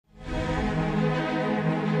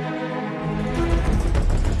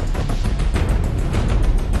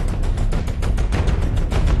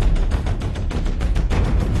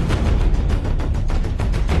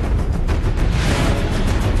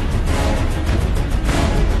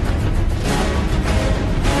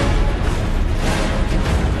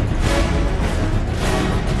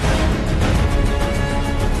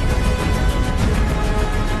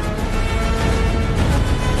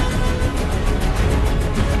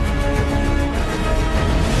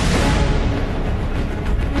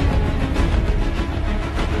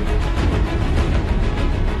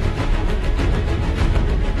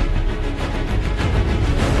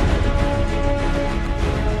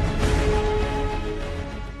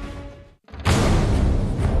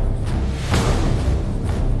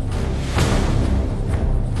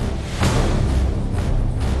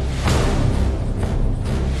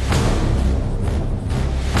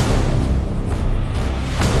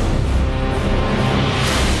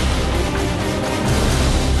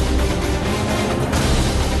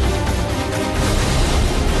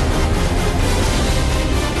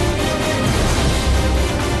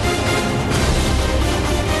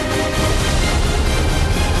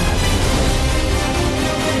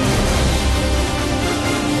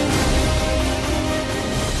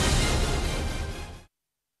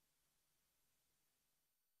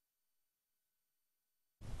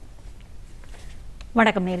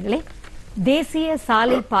வணக்கம் நேயர்களே. தேசிய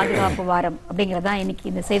சாலை பாதுகாப்பு வாரம் அப்படிங்கிறதா இன்னைக்கு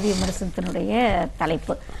இந்த செய்தி விமர்சனத்தினுடைய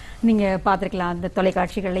தலைப்பு. நீங்க பார்த்திருக்கலாம், அந்த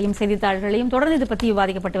தொலைக்காட்சிகளையும் செய்தித்தாள்களையும் தொடர்ந்து இதை பற்றி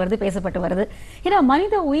விவாதிக்கப்பட்டு வருது, பேசப்பட்டு வருது. ஏன்னா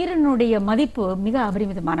மனித உயிரினுடைய மதிப்பு மிக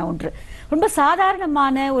அபரிமிதமான ஒன்று. ரொம்ப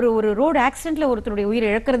சாதாரணமான ஒரு ரோடு ஆக்சிடென்ட்ல ஒருத்தருடைய உயிரை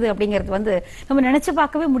இழக்கிறது அப்படிங்கிறது நம்ம நினைச்சு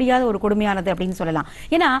பார்க்கவே முடியாத ஒரு கொடுமையானது அப்படின்னு சொல்லலாம்.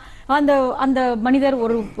 ஏன்னா அந்த அந்த மனிதர்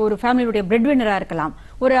ஒரு ஃபேமிலியுடைய பிரெட் வின்னரா இருக்கலாம்,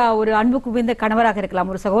 ஒரு அன்பு குவிந்த கணவராக இருக்கலாம்,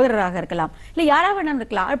 ஒரு சகோதரராக இருக்கலாம், இல்லை யாராக வேணாலும்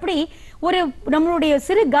இருக்கலாம். அப்படி நம்மளுடைய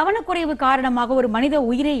சிறு கவனக்குறைவு காரணமாக ஒரு மனித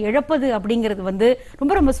உயிரை இழப்பது அப்படிங்கிறது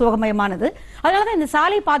ரொம்ப ரொம்ப சோகமயமானது. அதனாலதான் இந்த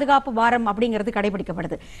சாலை பாதுகாப்பு வாரம் அப்படிங்கிறது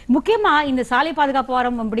கடைபிடிக்கப்படுது. முக்கியமா இந்த சாலை பாதுகாப்பு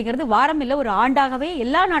வாரம் அப்படிங்கிறது வாரம் இல்ல, ஒரு ஆண்டாகவே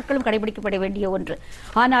எல்லா நாட்களும் கடைபிடிக்கப்பட வேண்டிய ஒன்று.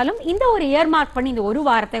 ஆனாலும் இந்த ஒரு ஏர்மார்க் பண்ணி இந்த ஒரு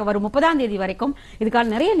வாரத்தை வரும் 30ஆம் தேதி வரைக்கும்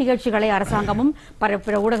இதுக்கான நிறைய நிகழ்ச்சிகளை அரசாங்கமும்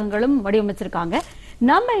பிற ஊடகங்களும் வடிவமைச்சிருக்காங்க.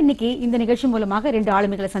 நம்ம இன்னைக்கு இந்த நிகழ்ச்சி மூலமாக 2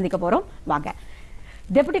 ஆளுமைகளை சந்திக்க போறோம். வாங்க.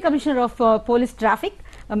 Deputy commissioner of police traffic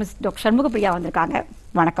miss doctor Shanmugapriya வந்திருக்காங்க.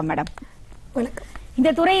 வணக்கம் மேடம். வணக்கம். இந்த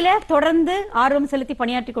துறையில தொடர்ந்து ஆர்வம் செலுத்தி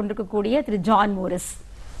பணியாற்றி கொண்டிருக்கக்கூடிய திரு ஜான் மோரிஸ்.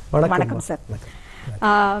 வணக்கம் சார்.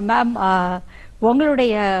 மேம்,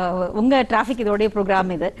 உங்க டிராபிக் இதோடைய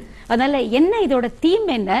ப்ரோக்ராம் இது. அதனால என்ன இதோட தீம்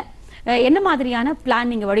என்ன மாதிரியான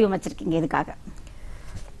பிளான் நீங்க வடிவமைச்சிருக்கீங்க இதுக்காக?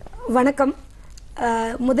 வணக்கம்.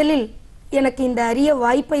 முதலில் எனக்கு இந்த அரிய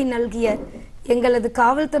வாய்ப்பை நல்கிய எங்களது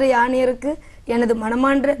காவல்துறை ஆணையருக்கு எனது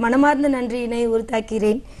மனமார்ந்த நன்றியினை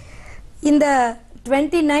உறுத்தாக்கிறேன். இந்த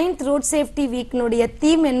 29th ரோட் சேஃப்டி வீக்னுடைய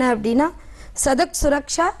தீம் என்ன அப்படின்னா, சதக்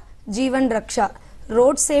சுரக்ஷா ஜீவன் ரக்ஷா,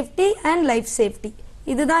 road safety and life safety.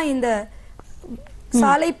 இதுதான் இந்த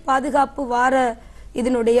சாலை பாதுகாப்பு வார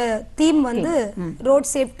இதனுடைய theme road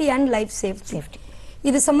safety and life safety.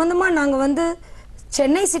 இது சம்பந்தமா நாங்க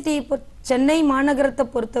சென்னை மாநகரத்தை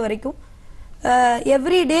பொறுத்த வரைக்கும்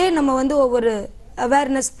எவ்ரிடே நம்ம ஒவ்வொரு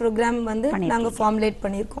அவேர்னஸ் ப்ரோக்ராம் நாங்க ஃபார்முலேட்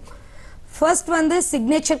பண்ணியிருக்கோம். First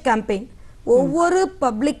signature campaign. ஒவ்வொரு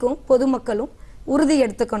பப்ளிக்கும் பொதுமக்களும் உறுதி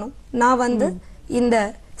எடுத்துக்கணும், நான் இந்த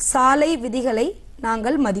சாலை விதிகளை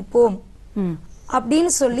நாங்கள் மதிப்போம்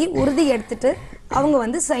அப்படின்னு சொல்லி உறுதி எடுத்துட்டு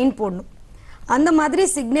அவங்க சைன் போடணும். அந்த மாதிரி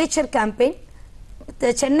சிக்னேச்சர் கேம்பெயின்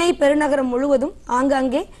சென்னை பெருநகரம் முழுவதும்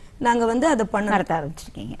ஆங்காங்கே நாங்க அதை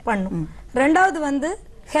பண்ணோம். ரெண்டாவது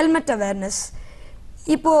ஹெல்மெட் அவேர்னஸ்.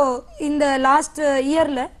 இப்போ இந்த லாஸ்ட்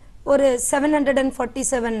இயர்ல ஒரு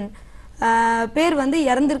 747 பேர்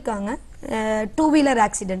இறந்திருக்காங்க 2 வீலர்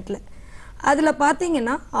ஆக்சிடென்ட்ல. அதுல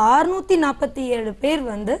பாத்தீங்கன்னா 647 பேர்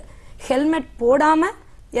ஹெல்மெட் போடாம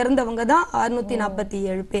இறந்தவங்க தான்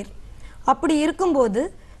 647 பேர். அப்படி இருக்கும்போது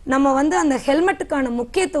நம்ம அந்த ஹெல்மெட்டுக்கான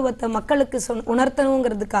முக்கியத்துவத்தை மக்களுக்கு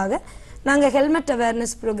உணர்த்தணுங்கிறதுக்காக நாங்க ஹெல்மெட்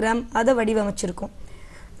அவேர்னஸ் ப்ரோக்ராம் அதை வடிவமைச்சிருக்கோம்.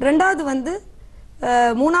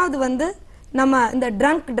 மூணாவது நம்ம இந்த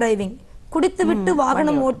ட்ரங்க் டிரைவிங், குடித்து விட்டு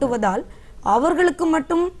வாகனம் ஓட்டுவதால் அவர்களுக்கு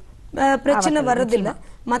மட்டும் பிரச்சனை வர்றதில்லை,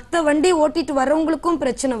 மற்ற வண்டி ஓட்டிட்டு வர்றவங்களுக்கும்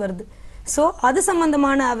பிரச்சனை வருது. சோ அது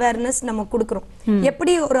சம்பந்தமான அவேர்னஸ் நம்ம கொடுக்கிறோம்.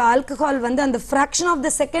 எப்படி ஒரு ஆல்கஹால் அந்த ஃபிராக்ஷன் ஆஃப்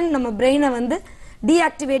த செகண்ட் நம்ம பிரெயினை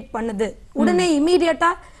டீஆக்டிவேட் பண்ணுது, உடனே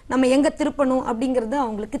இமீடியட்டா நம்ம எங்க திருப்பணும் அப்படிங்கறது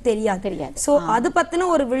அவங்களுக்கு தெரியாது. சோ அது பத்தின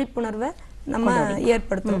ஒரு விழிப்புணர்வை நம்ம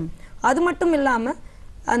ஏற்படுத்தணும். அது மட்டும் இல்லாம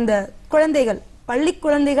அந்த குழந்தைகள், பள்ளி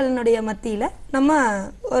குழந்தைகளுடைய மத்தியில நம்ம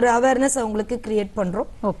ஒரு அவேர்னஸ் அவங்களுக்கு கிரியேட் பண்றோம்.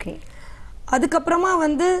 ஓகே. அதுக்கப்புறமா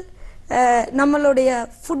நம்மளுடைய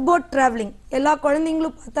ஃபுட்போர்ட் டிராவலிங். எல்லா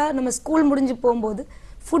குழந்தைங்களும் பார்த்தா நம்ம ஸ்கூல் முடிஞ்சு போகும்போது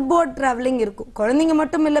ஃபுட்போர்ட் டிராவலிங் இருக்கும். குழந்தைங்க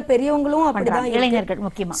மட்டும் இல்ல, பெரியவங்களும் அப்படிதான், இளைஞர்கள்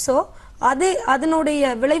முக்கியமா. சோ அதனுடைய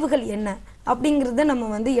விளைவுகள் என்ன அப்படிங்கறத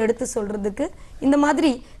நம்ம எடுத்து சொல்றதுக்கு இந்த மாதிரி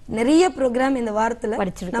நிறைய ப்ரோக்ராம் இந்த வாரத்துல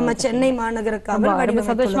நம்ம சென்னை மாநகர காவல்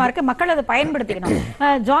சந்தோஷமா இருக்கு. மக்கள் அதை பயன்படுத்திக்கணும்.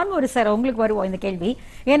 ஜான் மோரிஸ் சார், உங்களுக்கு வருவோம் இந்த கேள்வி.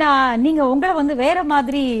 ஏன்னா நீங்க உங்களை வேற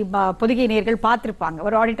மாதிரி பொதுகை நேயர்கள் பார்த்திருப்பாங்க,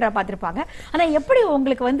 ஒரு ஆடிட்டரா பார்த்திருப்பாங்க. ஆனா எப்படி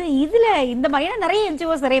உங்களுக்கு இதுல இந்த மாதிரி நிறைய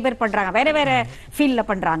என்ஜிஓஸ் நிறைய பேர் பண்றாங்க, வேற வேற ஃபீல்ட்ல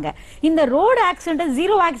பண்றாங்க. இந்த ரோடு ஆக்சிடென்ட்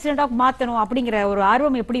 0 ஆக்சிடென்டா மாத்தணும் அப்படிங்கிற ஒரு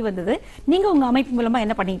ஆர்வம் எப்படி வந்தது? நீங்க உங்க அமைப்பு மூலமா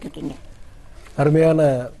என்ன பண்ணிட்டு இருக்கீங்க? அருமையான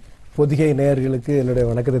பொதிகை நேயர்களுக்கு என்னுடைய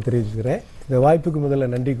வணக்கத்தை தெரிவிச்சுக்கிறேன். இந்த வாய்ப்புக்கு முதல்ல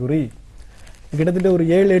நன்றி கூறி, கிட்டத்தட்ட ஒரு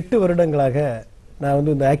 7-8 வருடங்களாக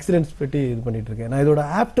நான் இந்த ஆக்சிடென்ட்ஸ் பற்றி இது பண்ணிட்டு இருக்கேன். நான் இதோட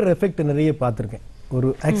ஆஃப்டர் எஃபெக்ட் நிறைய பார்த்துருக்கேன். ஒரு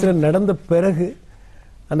ஆக்சிடென்ட் நடந்த பிறகு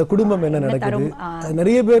அந்த குடும்பம் என்ன நடக்குது,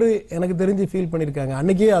 நிறைய பேர் எனக்கு தெரிஞ்சு ஃபீல் பண்ணியிருக்காங்க.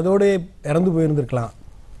 அன்னைக்கே அதோட இறந்து போயிருந்திருக்கலாம்.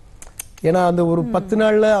 ஏன்னா அந்த ஒரு 10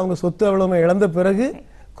 நாள்ல அவங்க சொத்து அவ்வளவு இழந்த பிறகு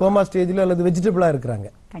கோமா ஸ்டேஜில் அல்லது வெஜிடபிளாக இருக்கிறாங்க.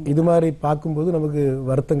 இது மாதிரி பார்க்கும்போது நமக்கு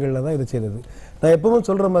வருத்தங்களில் தான் இது செய்தது. நான் எப்பவும்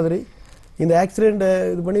சொல்கிற மாதிரி இந்த ஆக்சிடெண்ட்டை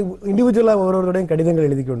இது பண்ணி இண்டிவிஜுவலாக ஒவ்வொருவருடையும் கடிதங்கள்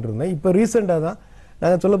எழுதி கொண்டிருந்தேன். இப்போ ரீசெண்டாக தான்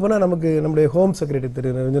நாங்கள் சொல்ல போனால் நம்முடைய ஹோம் செக்ரட்டரி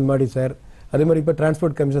திரு ரஞ்சன் மாடி சார், அதே மாதிரி இப்போ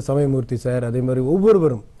டிரான்ஸ்போர்ட் கமிஷனர் சமயமூர்த்தி சார், அதே மாதிரி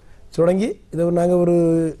ஒவ்வொருவரும் தொடங்கி இதை நாங்கள் ஒரு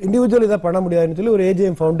இண்டிவிஜுவல் இதாக பண்ண முடியாதுன்னு சொல்லி ஒரு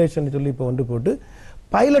ஏஜிஎம் ஃபவுண்டேஷன் சொல்லி இப்போ போட்டு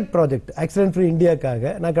பைலட் ப்ராஜெக்ட் ஆக்சிடென்ட் ஃப்ரீ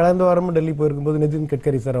இந்தியாக்காக நான் கடந்த வாரமும் டெல்லி போயிருக்கும்போது நிதின்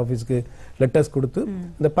கட்கரி சார் ஆஃபீஸ்க்கு லெட்டர்ஸ் கொடுத்து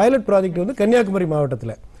இந்த பைலட் ப்ராஜெக்ட் வந்து கன்னியாகுமரி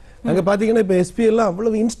மாவட்டத்தில் அங்கே பார்த்தீங்கன்னா இப்போ எஸ்பி எல்லாம்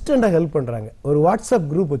அவ்வளவு இன்ஸ்டண்டாக ஹெல்ப் பண்ணுறாங்க. ஒரு வாட்ஸ்அப்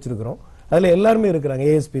குரூப் வச்சிருக்கிறோம், அதில் எல்லாருமே இருக்கிறாங்க,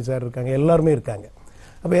 ஏஎஸ்பி சார் இருக்காங்க, எல்லாருமே இருக்காங்க.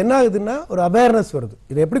 அப்போ என்ன ஆகுதுன்னா ஒரு அவேர்னஸ் வருது.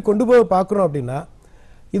 இதை எப்படி கொண்டு போக பார்க்குறோம் அப்படின்னா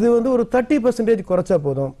இது வந்து ஒரு 30% குறைச்சா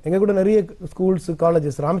போதும். எங்க கூட நிறைய ஸ்கூல்ஸ்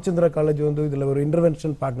காலேஜஸ், ராமச்சந்திரா காலேஜ் வந்து இதில் ஒரு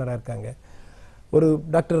இன்டர்வென்ஷன் பார்ட்னராக இருக்காங்க. ஒரு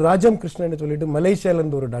டாக்டர் ராஜம் கிருஷ்ணன் சொல்லிட்டு மலேசியால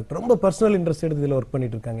இருந்து ஒரு டாக்டர் ரொம்ப பர்சனல் இன்ட்ரெஸ்ட் எடுத்து இதில் ஒர்க்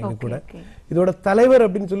பண்ணிட்டு இருக்காங்க எங்க கூட. இதோட தலைவர்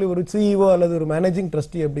அப்படின்னு சொல்லி ஒரு சிஇஓ அல்லது ஒரு மேனேஜிங்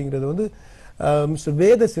ட்ரஸ்டி அப்படிங்கிறது வந்து மிஸ்டர்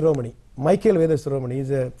வேத சிரோமணி, மைக்கேல் வேத சிரோமணி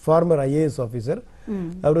is a farmer IAS officer.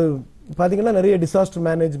 அவரு பாத்தீங்கன்னா நிறைய டிசாஸ்டர்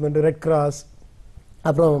மேனேஜ்மெண்ட், ரெட் கிராஸ்,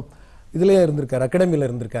 அப்புறம் இதுலயே இருந்திருக்காரு, அகாடமில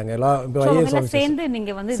இருந்திருக்காங்க.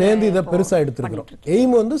 சேர்ந்து இதை பெருசா எடுத்திருக்கிறோம்.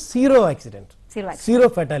 எய்ம் வந்து ஜீரோ ஆக்சிடென்ட், ஜீரோ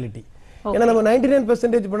ஃபேட்டாலிட்டி. ஏன்னா நம்ம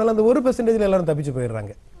 99% பண்ணாலும் அந்த 1%ல எல்லாரும் தப்பிச்சு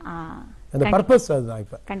போயிடுறாங்க. அந்த பர்பஸ் அதுதான்.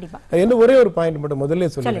 இப்ப கண்டிப்பா என்ன ஒரே ஒரு பாயிண்ட் மட்டும் முதல்ல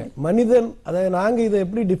சொல்லுங்க. மனிதன், அதாவது நாங்க இதை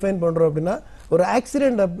எப்படி டிஃபைன் பண்றோம் அப்படின்னா ஒரு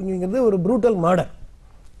ஆக்சிடென்ட் அப்படிங்கிறது ஒரு ப்ரூட்டல் மர்டர்,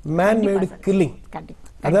 மேன் மேடு கில்லிங்.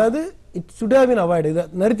 அதாவது it should have been avoid. இதை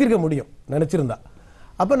நிறுத்திருக்க முடியும் நினைச்சிருந்தா.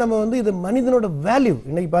 அப்ப நம்ம வந்து இது மனிதனோட வேல்யூ.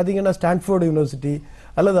 இன்னைக்கு பாத்தீங்கன்னா ஸ்டான்ஃபோர்ட் யூனிவர்சிட்டி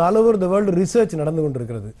அல்லது all over the world research நடந்து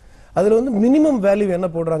கொண்டிருக்கிறது. அதுல வந்து மினிமம் வேல்யூ என்ன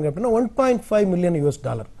போடுறாங்க அப்படின்னா $1.5 மில்லியன்.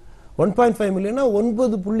 1.5 மில்லியனா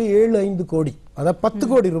 9.75 கோடி, அதாவது 10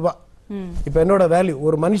 கோடி ரூபாய். இப்ப என்னோட வேல்யூ,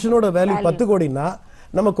 ஒரு மனுஷனோட வேல்யூ 10 கோடினா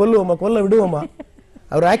நம்ம கொல்லுவோமா, கொல்ல விடுவோமா?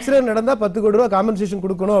 அவர் ஆக்சிடென்ட் நடந்தா 10 கோடி ரூபாய் காம்பன்சேஷன்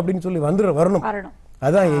கொடுக்கணும் அப்படின்னு சொல்லி வரணும்.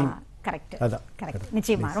 அதான் கரெக்ட், கரெக்ட்.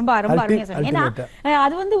 நிச்சயமா ரொம்ப ரொம்ப அருமையா சொன்னீங்க. ஏன்னா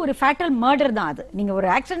அது வந்து ஒரு ஃபேட்டல் மர்டர் தான். அது நீங்க ஒரு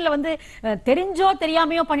ஆக்சிடென்ட்ல வந்து தெரிஞ்சோ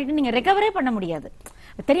தெரியாமையோ பண்ணிட்டு நீங்க ரெக்கவரே பண்ண முடியாது.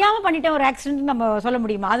 தெரியாம பண்ணிட்ட ஒரு ஆக்சிடென்ட் நம்ம சொல்ல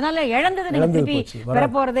முடியுமா? அதனால இழந்தது நீங்க திருப்பி பெற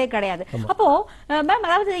போறதே கிடையாது. அப்போ மேம்,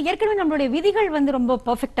 அதாவது ஏற்கனவே நம்மளுடைய விதிகள் வந்து ரொம்ப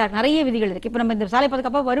பெர்ஃபெக்ட்டா, நிறைய விதிகள் இருக்கு. இப்ப நம்ம இந்த சாலை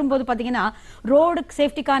பாதுகாப்பா வரும்போது பாத்தீங்கன்னா ரோடு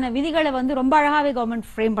சேஃப்டிக்கான விதிகளை வந்து ரொம்ப அழகாவே கவர்மெண்ட்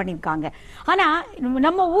ஃப்ரேம் பண்ணிருக்காங்க. ஆனா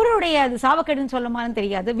நம்ம ஊருடைய அது சாவக்கேடுன்னு சொல்லமான்னு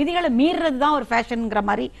தெரியாது, விதிகளை மீறதுதான் ஒரு ஃபேஷன்ங்கிற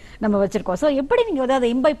மாதிரி நம்ம வச்சிருக்கோம். சோ எப்படி நீங்க அதை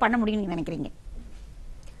இம்பைப் பண்ண முடியும்னு நீங்க நினைக்கிறீங்க?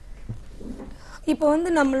 இப்போ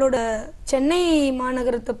வந்து நம்மளோட சென்னை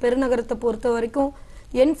மாநகரத்தை, பெருநகரத்தை பொறுத்த வரைக்கும்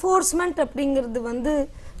என்ஃபோர்ஸ்மெண்ட் அப்படிங்கிறது வந்து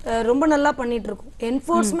ரொம்ப நல்லா பண்ணிட்டு இருக்கோம்.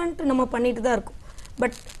 என்ஃபோர்ஸ்மெண்ட் நம்ம பண்ணிட்டு தான் இருக்கோம்.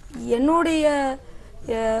 பட் என்னுடைய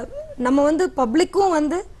நம்ம வந்து பப்ளிக்கும்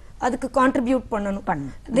வந்து அதுக்கு கான்ட்ரிபியூட் பண்ணணும்.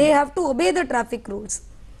 They have to obey the traffic rules.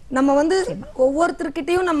 நம்ம வந்து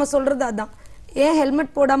ஒவ்வொருத்தர்கிட்டையும் நம்ம சொல்றது அதான், ஏன்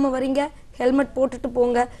ஹெல்மெட் போடாம வரீங்க, ஹெல்மெட் போட்டுட்டு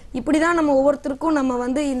போங்க. இப்படிதான் நம்ம ஒவ்வொருத்தருக்கும் நம்ம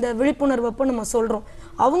வந்து இந்த விழிப்புணர்வப்போ நம்ம சொல்றோம்.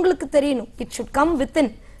 அவங்களுக்கு தெரியணும், இட் ஷுட் கம்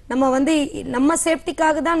வித்தின். நம்ம வந்து நம்ம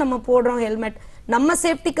சேஃப்டிக்காக தான் நம்ம போடுறோம் ஹெல்மெட், நம்ம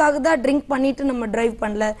சேஃப்டிக்காக தான் ட்ரிங்க் பண்ணிட்டு நம்ம டிரைவ்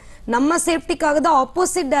பண்ணல, நம்ம சேஃப்டிக்காக தான்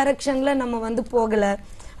ஆப்போசிட் டைரக்ஷன்ல நம்ம வந்து போகல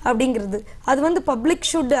அப்படிங்கிறது. அது வந்து public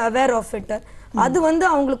should aware of it. அது வந்து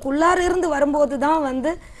அவங்களுக்கு உள்ளார இருந்து வரும்போது தான்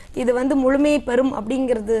வந்து இது வந்து முழுமையை பெறும்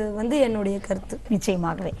அப்படிங்கிறது வந்து என்னுடைய கருத்து.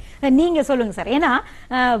 நிச்சயமாகவே நீங்க சொல்லுங்க சார். ஏன்னா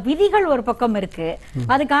விதிகள் ஒரு பக்கம் இருக்கு,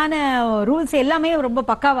 அதுக்கான ரூல்ஸ் எல்லாமே ரொம்ப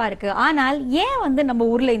பக்காவா இருக்கு. ஆனால் ஏன் வந்து நம்ம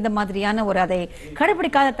ஊர்ல இந்த மாதிரியான ஒரு அதை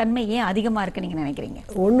கடைபிடிக்காத தன்மை ஏன் அதிகமா இருக்கு நீங்க நினைக்கிறீங்க?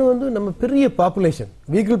 ஒண்ணு வந்து நம்ம பெரிய பாப்புலேஷன்,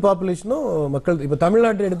 வெஹிக்கிள் பாப்புலேஷனும் மக்கள். இப்ப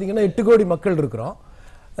தமிழ்நாட்டில் எடுத்தீங்கன்னா 8 கோடி மக்கள் இருக்கிறோம்,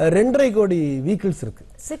 2.5 கோடி வெஹிக்கிள்ஸ் இருக்கு.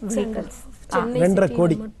 2.5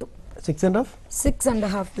 கோடி,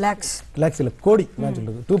 6.5 lakhs இல்ல கோடி நான்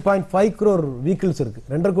சொல்றது, 2.5 crore vehicles இருக்கு.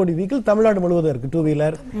 2.5 கோடி வெஹிக்கிள் தமிழ்நாடு முழுவதும் இருக்கு, 2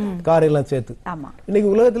 வீலர் கார் எல்லாம் சேர்த்து. இன்னைக்கு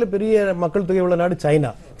உலகத்துல பெரிய மக்கள் தொகை உள்ள நாடு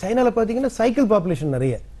சைனா. சைனால பாத்தீங்கன்னா சைக்கிள் பாப்புலேஷன்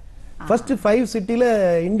நிறைய. ஃபர்ஸ்ட் 5 சிட்டில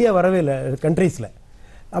இந்தியா வரவே இல்லை கண்ட்ரீஸ்ல.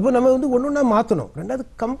 அப்போ நம்ம வந்து ஒன்னொன்னா மாத்தணும். ரெண்டாவது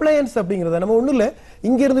கம்ப்ளைன்ஸ் அப்படிங்கறத நம்ம ஒண்ணு இல்ல,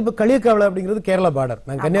 இங்க இருந்து இப்ப களியக்காவலை அப்படிங்கிறது கேரளா பார்டர்,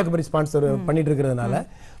 நாங்க கன்னியாகுமரி ஸ்பான்சர் பண்ணிட்டு இருக்கிறதுனால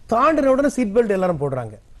தாண்டின உடனே சீட் பெல்ட் எல்லாரும்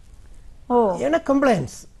போடுறாங்க. ஏன்னா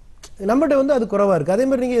கம்ப்ளைன்ஸ் நம்மகிட்ட வந்து அது குறைவா இருக்கு. அதே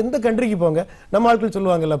மாதிரி நீங்க எந்த கண்ட்ரிக்கு போங்க, நம்ம ஆட்கள்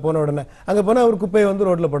சொல்லுவாங்கல்ல, போன உடனே அங்க போனா ஒரு குப்பையை வந்து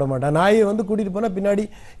ரோட்ல போட மாட்டான், நாயை வந்து கூட்டிட்டு போனா பின்னாடி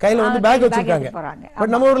கையில வந்து பேக் வச்சிருக்காங்க.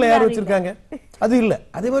 பட் நம்ம ஊர்ல யார் வச்சிருக்காங்க? அது இல்ல.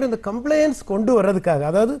 அதே மாதிரி இந்த கம்ப்ளைன்ஸ் கொண்டு வர்றதுக்காக,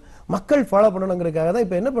 அதாவது மக்கள் ஃபாலோ பண்ணணுங்கிறதுக்காக தான்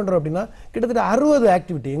இப்ப என்ன பண்றோம் அப்படின்னா கிட்டத்தட்ட 60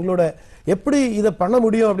 ஆக்டிவிட்டி எங்களோட எப்படி இதை பண்ண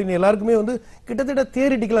முடியும் அப்படின்னு எல்லாருக்குமே வந்து கிட்டத்தட்ட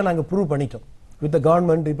தியரிட்டிக்கலா நாங்க ப்ரூவ் பண்ணிட்டோம் வித்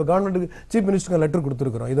கவர்மெண்ட். இப்ப கவர்மெண்ட்டுக்கு சீஃப் மினிஸ்டருக்கு லெட்டர்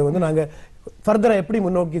கொடுத்துருக்கிறோம், இதை வந்து நாங்க ஃபர்தரா எப்படி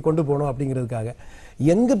முன்னோக்கி கொண்டு போகணும் அப்படிங்கிறதுக்காக.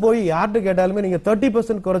 எங்க போய் யார்கிட்ட கேட்டாலுமே நீங்க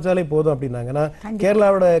 30% குறைச்சாலே போதும் அப்படின்னாங்க. நான்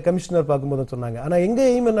கேரளாவோட கமிஷனர் பார்க்கும்போது சொன்னாங்க. ஆனா எங்க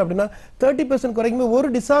எய்ம் என்ன அப்படின்னா 30% குறைக்கும்போது ஒரு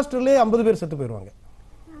டிசாஸ்டர்லயே 50 பேர் செத்து போயிருவாங்க.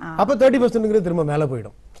 அப்ப 30% திரும்ப மேல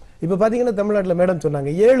போயிடும். இப்ப பாத்தீங்கன்னா தமிழ்நாட்டுல மேடம் சொன்னாங்க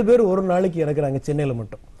 7 பேர் ஒரு நாளைக்கு இறக்குறாங்க சென்னையில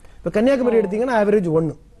மட்டும். இப்ப கன்னியாகுமரி எடுத்தீங்கன்னா ஆவரேஜ்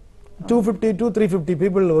 250 to 350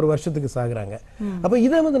 people ஒரு வருஷத்துக்கு சாகுறாங்க. அப்ப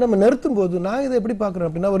இதை வந்து நம்ம நிறுத்தும் போது நான் இதை எப்படி பாக்குறேன்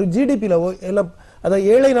அப்படின்னா ஒரு ஜிடிபில எல்லாம், அதாவது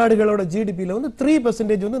ஏழை நாடுகளோட ஜிடிபில வந்து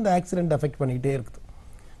 3% வந்து இந்த ஆக்சிடென்ட் அஃபெக்ட் பண்ணிக்கிட்டே இருக்குது.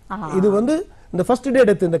 இது வந்து இந்த ஃபர்ஸ்ட் டே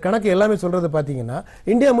டெத் இந்த கணக்கு எல்லாமே சொல்றது பாத்தீங்கன்னா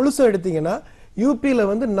இந்தியா முழுசும் எடுத்தீங்கன்னா யூபியில்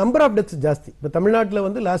வந்து நம்பர் ஆஃப் டெத்ஸ் ஜாஸ்தி. இப்போ தமிழ்நாட்டில்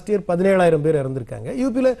வந்து லாஸ்ட் இயர் 17,000 பேர் இறந்திருக்காங்க,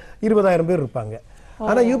 யூபியில் 20,000 பேர் இருப்பாங்க.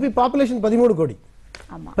 ஆனால் யூபி பாப்புலேஷன் 13 கோடி.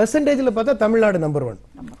 பெர்சன்டேஜில் பார்த்தா தமிழ்நாடு நம்பர் 1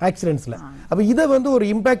 ஆக்சிடென்ட்ஸில். அப்போ இதை வந்து ஒரு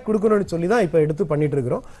இம்பாக்ட் கொடுக்கணும்னு சொல்லி தான் இப்போ எடுத்து பண்ணிட்டு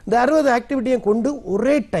இருக்கிறோம். இந்த 60 ஆக்டிவிட்டியை கொண்டு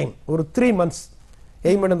ஒரே டைம் ஒரு 3 months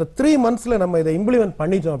எய்ம் பண்ண, இந்த 3 monthsல நம்ம இதை இம்ப்ளிமெண்ட்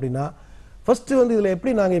பண்ணிட்டோம் அப்படின்னா ஃபர்ஸ்ட் வந்து இதில்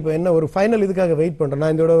எப்படி நாங்கள் இப்போ என்ன ஒரு ஃபைனல் இதுக்காக வெயிட் பண்ணுறோம்.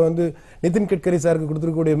 நான் இதோட வந்து நிதின் கட்கரி சாருக்கு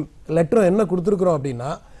கொடுத்துருக்கக்கூடிய லெட்டர் என்ன கொடுத்துருக்குறோம் அப்படின்னா,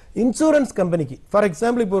 இன்சூரன்ஸ் கம்பெனிக்கு ஃபார்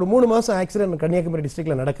எக்ஸாம்பிள் இப்போ ஒரு 3 மாசம் ஆக்சிடென்ட் கன்னியாகுமரி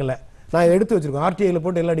டிஸ்ட்ரிக்ட்ல நடக்கல, நான் எடுத்து வச்சிருக்கோம், ஆர்டிஐல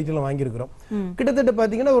போட்டு எல்லா டீட்டெயிலும் வாங்கியிருக்கிறோம். கிட்டத்தட்ட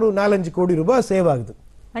பாத்தீங்கன்னா ஒரு 4-5 கோடி ரூபாய் சேவ் ஆகுது.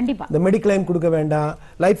 கண்டிப்பா இந்த மெடிக்ளைம் கொடுக்க வேண்டாம்,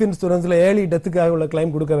 லைஃப் இன்சூரன்ஸ்ல ஏர்லி டெத்துக்காக உள்ள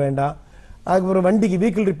கிளைம் கொடுக்க வேண்டாம், அதுக்கப்புறம் வண்டிக்கு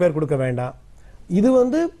வீக்கிள் ரிப்பேர் கொடுக்க வேண்டாம். இது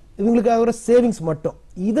வந்து இவங்களுக்காக ஒரு சேவிங்ஸ் மட்டும்.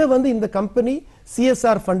 இதை வந்து இந்த கம்பெனி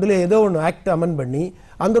சிஎஸ்ஆர் ஃபண்ட்ல ஏதோ ஒன்று ஆக்ட் அமெண்ட் பண்ணி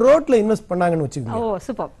அந்த ரோட்ல இன்வெஸ்ட் பண்ணாங்கன்னு வச்சுக்கோங்க. ஓ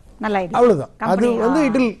சூப்பர், நல்ல ஐடியா. அவ்வளவுதான். அது வந்து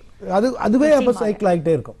அதுவே அப்ப சைக்கிள்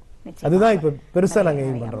ஆகிட்டே இருக்கும். அதுதான் இப்ப பெருசா நாங்க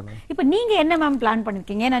எய்ம் பண்றோம். இப்ப நீங்க என்ன மேம் பிளான்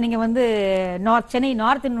பண்ணிருக்கீங்க? ஏன்னா நீங்க வந்து சென்னை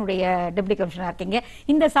நார்த்தினுடைய டெப்யூட்டி கமிஷனர் இருக்கீங்க.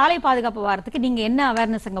 இந்த சாலை பாதுகாப்பு வாரத்துக்கு நீங்க என்ன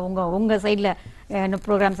அவேர்னஸ் உங்க சைடுல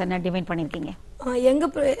ப்ரோக்ராம்ஸ் என்ன டிவைன் பண்ணிருக்கீங்க?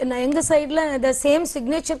 எங்க சைடுல இந்த சேம்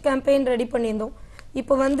சிக்னேச்சர் கேம்பெயின் ரெடி பண்ணியிருந்தோம்.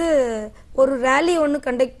 இப்போ வந்து ஒரு ரேலி ஒன்று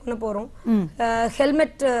கண்டக்ட் பண்ண போறோம்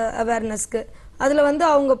ஹெல்மெட் அவேர்னஸ்க்கு. அதுல வந்து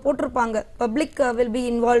அவங்க போட்டிருப்பாங்க public will be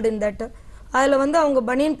involve in that. அதுல வந்து அவங்க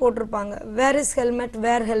பனியன் போட்டிருப்பாங்க where is helmet,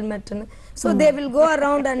 where ஹெல்மெட்னு. So they will go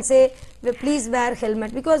around and say please wear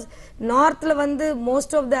helmet. Because நார்த்ல வந்து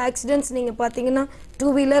மோஸ்ட் ஆஃப் த ஆக்சிடென்ட்ஸ் நீங்க பாத்தீங்கன்னா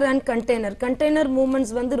 2-wheeler அண்ட் கண்டெய்னர்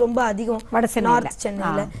மூவ்மெண்ட்ஸ் வந்து ரொம்ப அதிகம் நார்த்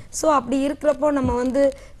சென்னையில. ஸோ அப்படி இருக்கிறப்போ நம்ம வந்து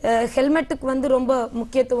ஹெல்மெட்டுக்கு வந்து ரொம்ப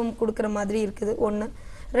முக்கியத்துவம் கொடுக்குற மாதிரி இருக்குது ஒன்று.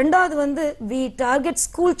 ரெண்டாவது வந்து வி டார்கெட்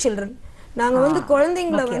ஸ்கூல் சில்ட்ரன். நாங்க வந்து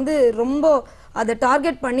குழந்தைங்களை வந்து ரொம்ப அதை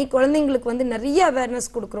டார்கெட் பண்ணி குழந்தைங்களுக்கு வந்து நிறைய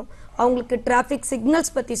அவேர்னஸ் கொடுக்குறோம். அவங்களுக்கு டிராஃபிக்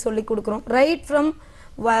சிக்னல்ஸ் பத்தி சொல்லி கொடுக்குறோம். ரைட் ஃப்ரம்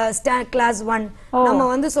கிளாஸ் 1 நம்ம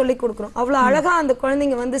வந்து சொல்லி கொடுக்குறோம். அவ்வளவு அழகா அந்த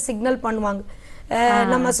குழந்தைங்க வந்து சிக்னல் பண்ணுவாங்க.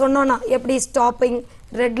 நம்ம சொன்னோம்னா எப்படி ஸ்டாப்பிங்,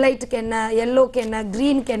 ரெட் லைட்டுக்கு என்ன, எல்லோக்கு என்ன,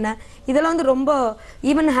 கிரீனுக்கு என்ன, இதெல்லாம் வந்து ரொம்ப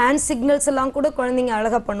ஈவன் ஹேண்ட் சிக்னல்ஸ் எல்லாம் கூட குழந்தைங்க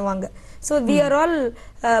அழகா பண்ணுவாங்க. So we are all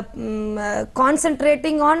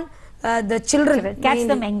concentrating on the children,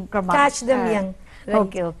 catch them young.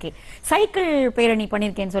 Okay okay. Cycle பேரணி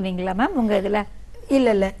பண்ணிருக்கேன்னு சொன்னீங்களா மேம் உங்க இதுல?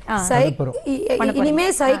 இல்ல இனிமே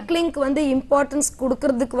சைக்கிளிங்க்கு வந்து இம்பார்ட்டன்ஸ்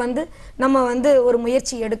கொடுக்கிறதுக்கு வந்து நம்ம வந்து ஒரு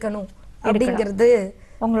முயற்சி எடுக்கணும் அப்படிங்கிறது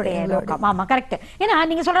உங்களுடைய நோக்கம். ஆமா கரெக்ட். ஏன்னா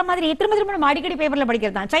நீங்க சொல்ற மாதிரி திரும்ப திரும்ப நம்ம அடிக்கடி பேப்பர்ல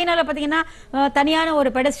படிக்கிறது தான். சைனால பாத்தீங்கன்னா தனியான ஒரு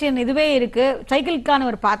பெடஸ்ட்ரியன் இதுவே இருக்கு, சைக்கிளுக்கான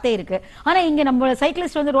ஒரு பாத்தே இருக்கு. ஆனா இங்க நம்ம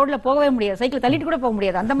சைக்கிளிஸ்ட் வந்து ரோட்ல போகவே முடியாது, சைக்கிள் தள்ளிட்டு கூட போக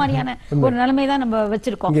முடியாது. அந்த மாதிரியான ஒரு நிலைமை தான் நம்ம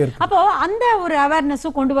வச்சிருக்கோம். அப்போ அந்த ஒரு அவேர்னஸ்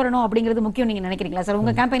கொண்டு வரணும் அப்படிங்கிறது முக்கியம் நீங்க நினைக்கிறீங்களா சார்?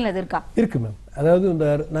 உங்க கேம்பெயின்ல அது இருக்கா? இருக்கு மேம். அதாவது இந்த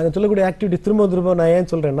நாங்க சொல்லக்கூடிய ஆக்டிவிட்டி திரும்ப நான்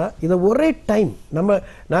ஏன் சொல்றேன்னா, இதை ஒரே டைம்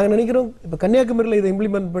நாங்க நினைக்கிறோம் இப்ப கன்னியாகுமரியில இதை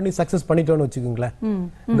இம்ப்ளிமெண்ட் பண்ணி சக்சஸ் பண்ணிட்டோம்னு வச்சுக்கோங்களேன்.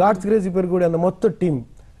 காட்ஸ் கிரேஸ் இப்ப இருக்கக்கூடிய அந்த மொத்த டீம்,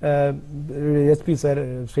 எஸ்பி சார்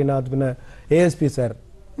ஸ்ரீநாத், பின்ன ஏஎஸ்பி சார்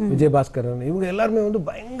விஜயபாஸ்கர், இவங்க எல்லாருமே வந்து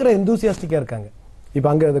பயங்கர எந்தூசியாஸ்டிக்கா இருக்காங்க இப்ப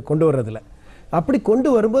அங்க அதை கொண்டு வர்றதுல. அப்படி கொண்டு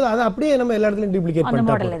வரும்போது அதை அப்படியே நம்ம எல்லா இடத்துலயும் டூப்ளிகேட்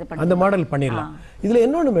பண்ணிட்டோம், அந்த மாடல் பண்ணிடலாம். இதுல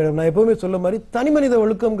இன்னொன்னு மேடம், நான் எப்பவுமே சொல்ல மாதிரி தனி மனித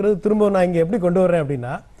ஒழுக்கம்ங்கிறது திரும்ப நான் இங்க எப்படி கொண்டு வர்றேன்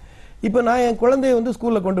அப்படின்னா, இப்போ நான் என் குழந்தைய வந்து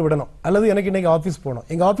ஸ்கூல்ல கொண்டு விடணும், அல்லது எனக்கு இன்னைக்கு ஆஃபீஸ் போகணும்,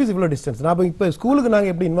 எங்க ஆஃபீஸ் இவ்வளோ டிஸ்டன்ஸ். நான் இப்போ ஸ்கூலுக்கு நாங்க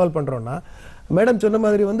எப்படி இன்வால்வ் பண்றோம்னா, மேடம் சொன்ன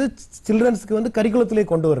மாதிரி வந்து சில்ட்ரன்ஸ்க்கு வந்து கரிக்குலத்திலே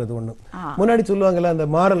கொண்டு வர்றது ஒண்ணு. முன்னாடி சொல்லுவாங்கல்ல அந்த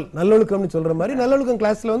மாரல் நல்லொழுக்கம்னு சொல்ற மாதிரி, நல்லொழுக்கம்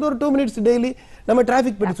கிளாஸ்ல வந்து ஒரு 2 minutes டெய்லி நம்ம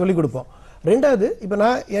டிராஃபிக் பற்றி சொல்லி கொடுப்போம். ரெண்டாவது, இப்போ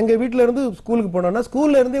நான் எங்க வீட்டுல இருந்து ஸ்கூலுக்கு போனோம்னா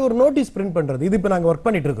ஸ்கூல்ல இருந்தே ஒரு நோட்டீஸ் பிரிண்ட் பண்றது, இது இப்போ நாங்க ஒர்க்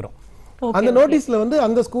பண்ணிட்டு இருக்கிறோம். அந்த நோட்டீஸ்ல வந்து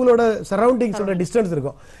அந்த ஸ்கூலோட சரௌண்டிங்ஸோட டிஸ்டன்ஸ்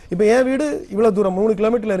இருக்கும். இப்போ என் வீடு இவ்வளவு தூரம் 3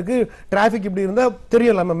 கிலோமீட்டர்ல இருக்கு, டிராஃபிக் இப்படி இருந்தா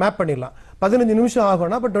தெரியல, நம்ம மேப் பண்ணிடலாம். 15 நிமிஷம்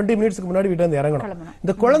ஆகும்னா அப்ப 20 மினிட்ஸ்க்கு முன்னாடி வீட்டுல இருந்து இறங்கணும்.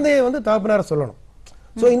 இந்த குழந்தைய வந்து தகப்பனார சொல்லணும்.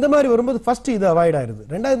 சோ இந்த மாதிரி வரும்போது ஃபர்ஸ்ட் இது அவாய்ட் ஆயிருது.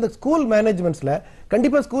 ரெண்டாவது, இந்த ஸ்கூல் மேனேஜ்மெண்ட்ஸ்ல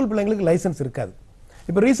கண்டிப்பா ஸ்கூல் பிள்ளைங்களுக்கு லைசன்ஸ் இருக்காது.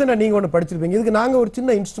 இப்போ ரீசெண்டா நீங்க ஒன்று படிச்சிருப்பீங்க, இதுக்கு நாங்க ஒரு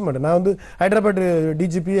சின்ன இன்ஸ்ட்ருமெண்ட், நான் வந்து ஹைதராபாத்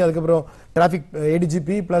டிஜிபி, அதுக்கப்புறம் டிராஃபிக்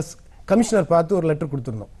ஏடிஜிபி பிளஸ் கமிஷனர் பார்த்து ஒரு லெட்டர்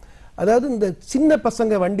கொடுத்துருந்தோம். அதாவது இந்த சின்ன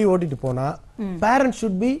பசங்க வண்டி ஓட்டிட்டு போனா parents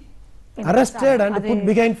should be arrested and put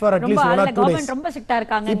behind for at least 1 or 2 days. ரொம்ப ஸ்ட்ரிக்ட்டா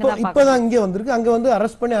இருக்காங்க. இப்போதான் இங்க வந்திருக்கு, அங்க வந்து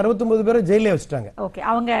அரெஸ்ட் பண்ணி 69 பேரை ஜெயிலே வச்சிட்டாங்க. ஓகே,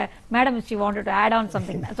 அவங்க madam she wanted to add on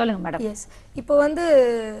something. சொல்லுங்க மேடம். எஸ், இப்போ வந்து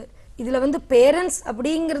இதுல வந்து பேரண்ட்ஸ்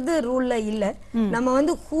அப்படிங்கிறது ரூல்ல இல்ல. நம்ம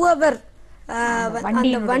வந்து whoever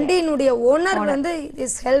அந்த வண்டியினுடைய ஓனர் வந்து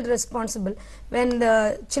is held responsible when the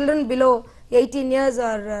children below 18 years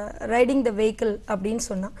are riding the vehicle அப்படின்னு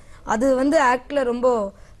சொன்னா அது வந்து ஆக்ட்ல ரொம்ப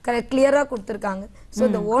கிளியரா கொடுத்திருக்காங்க. So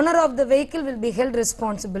the owner of the vehicle will be held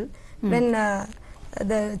responsible when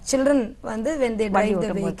the children வந்து when they drive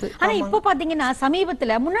the vehicle. ஆனா இப்போ பாத்தீங்கன்னா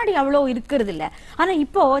சமீபத்துல முன்னாடி அவ்வளவு இருக்கிறது இல்ல. ஆனா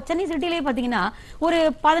இப்போ சென்னை சிட்டிலே பாத்தீங்கன்னா ஒரு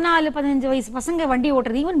 14-15 வயசு பசங்க வண்டி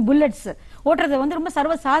ஓட்டுறது, ஈவன் புல்லட்ஸ் ஓட்டுறது வந்து ரொம்ப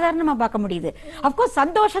சர்வ சாதாரணமா பார்க்க முடியுது. அப்கோர்ஸ்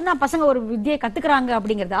சந்தோஷம் தான் பசங்க ஒரு வித்தியை கத்துக்கிறாங்க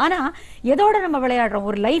அப்படிங்கிறது. ஆனா எதோட நம்ம விளையாடுறோம்,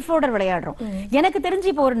 ஒரு லைஃபோட விளையாடுறோம். எனக்கு தெரிஞ்சு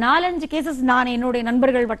இப்போ ஒரு 4-5 கேசஸ் நான் என்னுடைய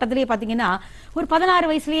நண்பர்கள் வட்டத்திலேயே பாத்தீங்கன்னா ஒரு 16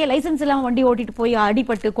 வயசுலயே லைசன்ஸ் இல்லாம வண்டி ஓட்டிட்டு போய்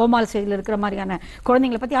அடிபட்டு கோமால் ஸ்டேஜ்ல இருக்கிற மாதிரியான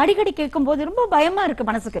குழந்தைங்களை பத்தி அடிக்கடி கேட்கும் போது ரொம்ப பயமா இருக்கு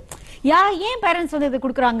மனசுக்கு. ஏன் பேரண்ட்ஸ் வந்து இது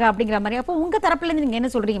கொடுக்குறாங்க அப்படிங்கிற மாதிரி. அப்போ உங்க தரப்புல இருந்து நீங்க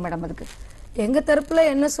என்ன சொல்றீங்க மேடம் அதுக்கு? எங்க தரப்புல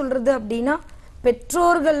என்ன சொல்றது அப்படின்னா,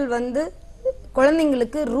 பெற்றோர்கள் வந்து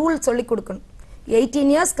குழந்தைங்களுக்கு ரூல் சொல்லி கொடுக்கணும். 18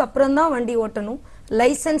 இயர்ஸ்க்கு அப்புறம் தான் வண்டி ஓட்டணும்,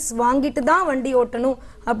 லைசன்ஸ் வாங்கிட்டு தான் வண்டி ஓட்டணும்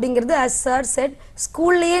அப்படிங்கிறது as sir said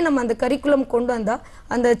ஸ்கூல்லயே நம்ம அந்த கரிக்குலம் கொண்டு வந்தா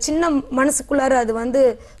அந்த சின்ன மனசுக்குள்ளார அது வந்து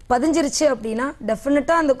பதிஞ்சிருச்சு அப்படின்னா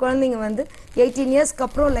டெஃபினட்டா அந்த குழந்தைங்க வந்து 18 இயர்ஸ்க்கு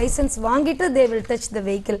அப்புறம் லைசன்ஸ் வாங்கிட்டு they will touch the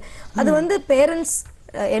vehicle. அது வந்து பேரண்ட்ஸ்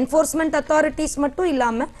என்ஃபோர்ஸ்மெண்ட் அத்தாரிட்டிஸ் மட்டும்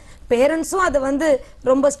இல்லாம பேரண்ட்ஸும் அதை வந்து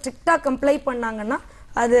ரொம்ப ஸ்ட்ரிக்டா கம்ப்ளை பண்ணாங்கன்னா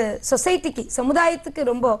அது சொசைட்டிக்கு, சமுதாயத்துக்கு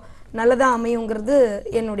ரொம்ப நல்லதா அமையுங்கிறது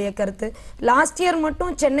என்னுடைய கருத்து. லாஸ்ட் இயர்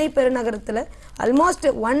மட்டும் சென்னை பெருநகரத்துல ஆல்மோஸ்ட்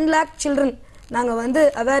 1 lakh சில்ட்ரன் நாங்க வந்து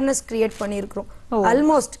அவேர்னஸ் கிரியேட் பண்ணியிருக்கிறோம்.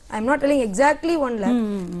 Almost I am not telling exactly 1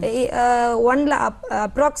 lakh,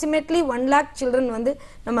 approximately 1 lakh children வந்து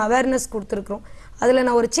நம்ம அவேர்னஸ் கொடுத்துருக்கிறோம். அதுல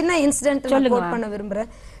நான் ஒரு சின்ன இன்சிடென்ட் ரிப்போர்ட் பண்ண விரும்புறேன்.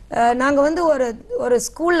 நாங்க வந்து ஒரு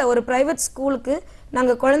ஸ்கூல்ல, ஒரு பிரைவேட் ஸ்கூலுக்கு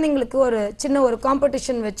நாங்க குழந்தைங்களுக்கு ஒரு சின்ன ஒரு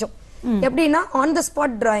காம்படிஷன் வச்சோம். எப்படின்னா ஆன் த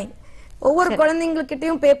ஸ்பாட் டிராயிங். ஒவ்வொரு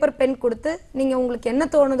குழந்தைங்ககிட்டயும் பேப்பர் பென் கொடுத்து நீங்க உங்களுக்கு என்ன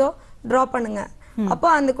தோணுதோ டிரா பண்ணுங்க. அப்போ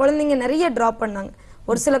அந்த குழந்தைங்க நிறைய டிரா பண்ணாங்க.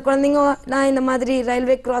 ஒரு சில குழந்தைங்க நான் இந்த மாதிரி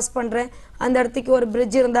ரயில்வே கிராஸ் பண்றேன், அந்த இடத்துக்கு ஒரு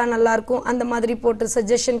பிரிட்ஜ் இருந்தா நல்லா இருக்கும் அந்த மாதிரி போட்டு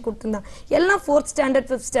சஜஷன் கொடுத்துருந்தாங்க. எல்லாம் 4th standard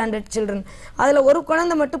 5th standard children. அதுல ஒரு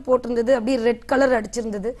குழந்தை மட்டும் போட்டிருந்தது அப்படியே ரெட் கலர்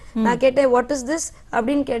அடிச்சிருந்தது. நான் கேட்டேன் வாட் இஸ் திஸ்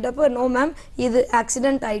அப்படின்னு கேட்டப்போ, நோ மேம் இது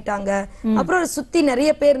ஆக்சிடென்ட் ஆயிட்டாங்க. அப்புறம் சுத்தி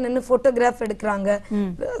நிறைய பேர் நின்று போட்டோகிராஃப் எடுக்கிறாங்க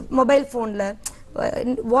மொபைல் போன்ல.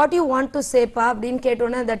 வாட் யூ வாண்ட் டு சேப்பா அப்படின்னு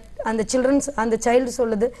கேட்டோன்னே அந்த சைல்டு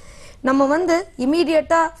சொல்லுது, நம்ம வந்து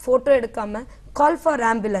இமீடியட்டா போட்டோ எடுக்காம call for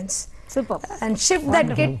ambulance and shift that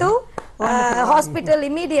kid to hospital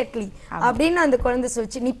immediately அப்படின்னு அந்த குழந்தை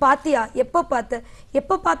சொல்லிச்சு. நீ பாத்தியா,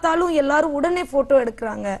 எப்ப பார்த்தாலும் எல்லாரும் உடனே போட்டோ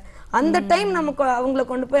எடுக்கிறாங்க, அந்த டைம் நமக்கு அவங்களை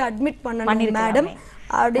கொண்டு போய் அட்மிட் பண்ணணும் மேடம்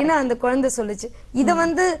அப்படின்னு அந்த குழந்தை சொல்லுச்சு. இத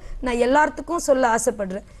வந்து நான் எல்லாத்துக்கும் சொல்ல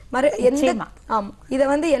ஆசைப்படுறேன். இத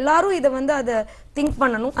வந்து எல்லாரும் இத வந்து அதை திங்க்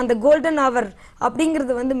பண்ணணும். அந்த கோல்டன் ஹவர்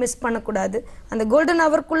அப்படிங்கறது வந்து மிஸ் பண்ணக்கூடாது. அந்த கோல்டன்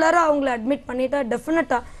ஹவர்க்குள்ளார அவங்களை அட்மிட் பண்ணிட்டா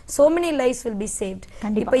டெஃபினட்டா so many lives will be saved.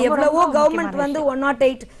 இப்ப எவ்வளவோ கவர்மெண்ட் வந்து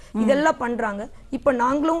 108 இதெல்லாம் பண்றாங்க. இப்ப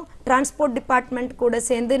நாங்களும் டிரான்ஸ்போர்ட் டிபார்ட்மெண்ட் கூட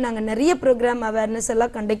சேர்ந்து நாங்க நிறைய ப்ரோக்ராம் அவேர்னஸ்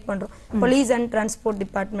எல்லாம் கண்டக்ட் பண்றோம். Police and transport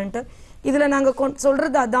department. இதுல நாங்க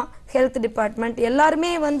சொல்றது அதான், ஹெல்த் டிபார்ட்மெண்ட்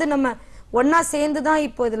எல்லாருமே வந்து நம்ம ஒன்னா சேர்ந்து தான்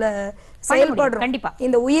இப்போ இதுல செயல்படுறோம். கண்டிப்பா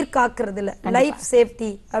இந்த உயிர் காக்குறதுல, லைஃப்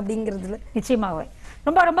சேஃப்டி அப்படிங்கிறதுல நிச்சயமாவே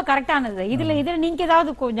ரொம்ப ரொம்ப கரெக்டானது. இதுல நீங்க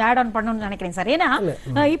ஏதாவது கொஞ்சம் ஆட் ஆன் பண்ணணும்னு நினைக்கிறேன் சார். ஏன்னா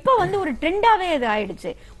இப்போ வந்து ஒரு ட்ரெண்டாவே இது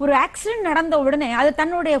ஆயிடுச்சு. ஒரு ஆக்சிடென்ட் நடந்த உடனே அது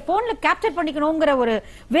தன்னுடைய போன்ல கேப்சர் பண்ணிக்கணுங்கிற ஒரு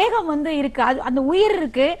வேகம் வந்து இருக்கு. அது அந்த உயிர்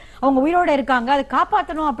இருக்கு, அவங்க உயிரோட இருக்காங்க, அதை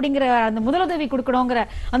காப்பாற்றணும் அப்படிங்கிற அந்த முதலுதவி கொடுக்கணுங்கிற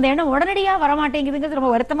அந்த எண்ணம் உடனடியா வரமாட்டேங்குதுங்கிறது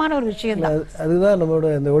ரொம்ப வருத்தமான ஒரு விஷயம் தான். அதுதான் நம்மளோட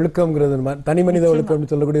இந்த ஒழுக்கம்ங்கிறது, தனி மனித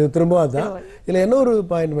ஒழுக்கம் சொல்லக்கூடியது திரும்ப அதுதான். இதுல என்ன ஒரு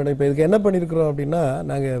பாயிண்ட் மேடம், இப்ப இதுக்கு என்ன பண்ணிருக்கிறோம் அப்படின்னா,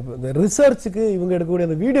 நாங்க இந்த ரிசர்ச்சுக்கு இவங்க எடுக்கக்கூடிய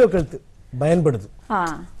அந்த வீடியோ கழுத்து பயன்படுது.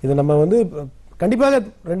 இது நம்ம வந்து கண்டிப்பாக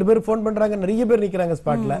 2 பேர் போன் பண்றாங்க, நிறைய பேர் நிக்கிறாங்க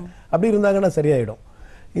ஸ்பாட்ல, அப்படி இருந்தாங்கன்னா சரியாயிடும்.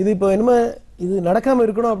 இது இப்போ என்ன இது நடக்காம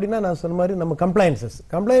இருக்கணும் அப்படின்னா, நான் சொன்ன மாதிரி நம்ம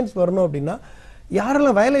கம்ப்ளைன்ஸ் வரணும் அப்படின்னா,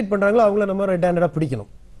 யாரெல்லாம் வயலேட் பண்றாங்களோ அவங்கள நம்ம ரெட் ஹேண்டடா பிடிக்கணும்.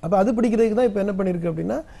 அப்ப அது பிடிக்கிறதுக்கு தான் இப்ப என்ன பண்ணிருக்கு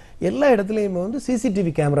அப்படின்னா, எல்லா இடத்துலயும் வந்து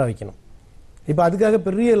சிசிடிவி கேமரா வைக்கணும். இப்ப அதுக்காக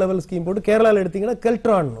பெரிய லெவல் ஸ்கீம் போட்டு கேரளால எடுத்தீங்கன்னா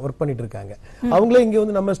கெல்ட்ரான் ஒர்க் பண்ணிட்டு இருக்காங்க. அவங்களே இங்க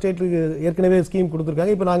வந்து நம்ம ஸ்டேட்டுக்கு ஏற்கனவே ஸ்கீம்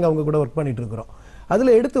கொடுத்துருக்காங்க. இப்ப நாங்க அவங்க கூட ஒர்க் பண்ணிட்டு இருக்கிறோம்.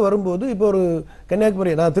 அதுல எடுத்து வரும்போது இப்போ ஒரு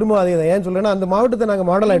கன்னியாகுமரி, நான் திரும்ப அதை ஏன் சொல்றேன்னா, அந்த மாவட்டத்தை நாங்க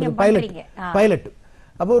மாடல் ஆயிடுது பைலட்.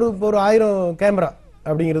 அப்போ ஒரு 1000 கேமரா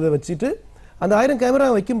அப்படிங்கறத வச்சுட்டு அந்த 1000 கேமரா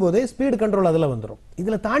வைக்கும் போதே ஸ்பீடு கண்ட்ரோல் அதுல வந்துடும்.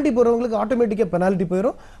 இதுல தாண்டி போறவங்களுக்கு ஆட்டோமேட்டிக்கா பெனால்டி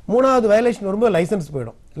போயிடும். 3வது வயலேஷன் வரும்போது லைசன்ஸ்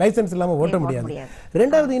போயிடும். லைசன்ஸ் இல்லாம ஓட்ட முடியாது.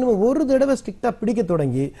 2வது இன்னும் ஒரு தடவை ஸ்ட்ரிக்டா பிடிக்க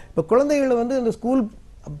தொடங்கி இப்ப குழந்தைகளை வந்து இந்த ஸ்கூல்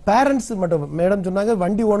பேரண்ட்ஸ் மட்டும் மேடம் சொன்னாங்க,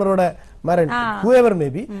 வண்டி ஓனரோட whoever may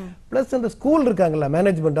be பிளஸ் அந்த ஸ்கூல் இருக்காங்கல்ல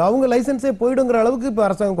மேனேஜ்மெண்ட், அவங்க லைசன்ஸே போயிடுங்கிற அளவுக்கு இப்ப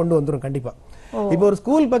அரசாங்கம் கொண்டு வந்துரும் கண்டிப்பா. இப்ப ஒரு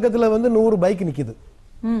ஸ்கூல் பக்கத்துல வந்து 100 பைக் நிக்குது,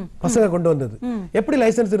 பசங்க கொண்டு வந்தது, எப்படி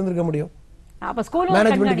லைசன்ஸ் இருந்திருக்க முடியும்?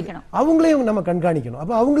 அவங்களையும் நம்ம கண்காணிக்கணும்.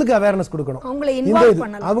 அப்ப அவங்களுக்கு அவேர்னஸ் கொடுக்கணும், அவங்களை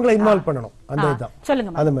இன்வால்வ் பண்ணணும். அந்த இதுதான்.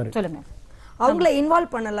 சொல்லுங்க அந்த மாதிரி சொல்லுங்க. அவங்கள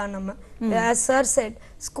இன்வால்வ் பண்ணலாம் நம்ம. as sir said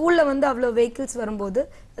ஸ்கூல்ல வந்து அவ்வளவு vehicles வரும்போது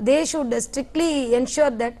they should strictly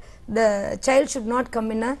ensure that the child should not come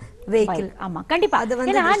in a vehicle. ஆமா கண்டிப்பா.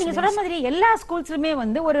 ஏன்னா நீங்க சொல்ற மாதிரி எல்லா ஸ்கூல்ஸ்லயுமே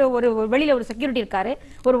வந்து ஒரு வெளியில ஒரு செக்யூரிட்டி இருக்காரு,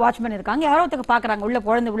 ஒரு வாட்ச்மேன் இருக்காங்க, யாரோ ஒருத்தங்க பாக்குறாங்க உள்ள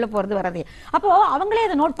குழந்தை உள்ள போறது வரது. அப்போ அவங்களே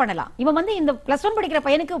அதை நோட் பண்ணலாம். இவன் வந்து இந்த +1 படிக்கிற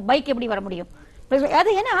பையனுக்கு பைக் எப்படி வர முடியும்?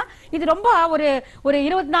 அது ஏன்னா இது ரொம்ப ஒரு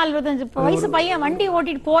 24-25 வயசு பையன் வண்டி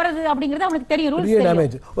ஓட்டிட்டு போறது அப்படிங்கிறது அவனுக்கு தெரியும், ரூல்ஸ்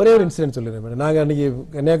தெரியும். ஒரே ஒரு இன்சிடென்ட் சொல்லிடுறேன். நாங்க அன்னைக்கு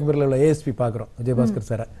கன்னியாகுமரியில் உள்ள ஏஎஸ்பி பாக்குறோம், விஜயபாஸ்கர்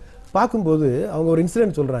சார். பார்க்கும்போது அவங்க ஒரு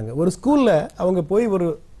இன்சிடென்ட் சொல்றாங்க. ஒரு ஸ்கூல்ல அவங்க போய்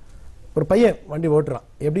ஒரு பையன் வண்டி ஓட்டுறான்.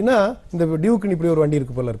 எப்படின்னா இந்த டியூக்குன்னு இப்படி ஒரு வண்டி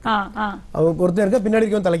இருக்கு போல இருக்கு. அவன் ஒருத்தன் இருக்க பின்னாடி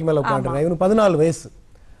இருக்கவன் தலைக்கு மேல உட்காந்துருக்கான். இவனுக்கு 14 வயசு.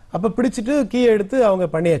 அப்ப பிடிச்சிட்டு கீ எடுத்து அவங்க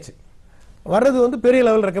பண்ணியாச்சு. வர்றது வந்து பெரிய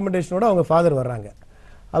லெவல் ரெக்கமெண்டேஷனோட அவங்க ஃபாதர் வர்றாங்க.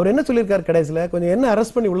 அவர் என்ன சொல்லியிருக்காரு கடைசியில, கொஞ்சம் என்ன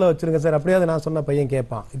அரெஸ்ட் பண்ணி உள்ள வச்சிருங்க சார், அப்படியாவது நான் சொன்ன பையன்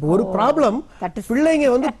கேட்பான். இப்போ ஒரு ப்ராப்ளம், பிள்ளைங்க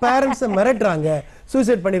வந்து பேரண்ட்ஸை மிரட்டுறாங்க,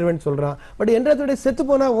 சூசைட் பண்ணிடுவேன்னு சொல்றான். பட் என்றதோட செத்து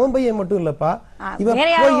போனா ஓம் பையன் மட்டும் இல்லப்பா, இவன்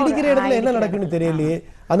போய் இடிக்கிற இடத்துல என்ன நடக்குன்னு தெரியலையே.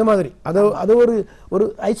 அந்த மாதிரி அது ஒரு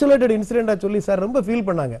ஐசோலேட்டட் இன்சிடென்டா சொல்லி சார் ரொம்ப ஃபீல்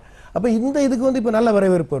பண்ணாங்க. அப்ப இந்த இதுக்கு வந்து இப்ப நல்ல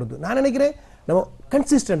வரவேற்பு வருது. நான் நினைக்கிறேன் நம்ம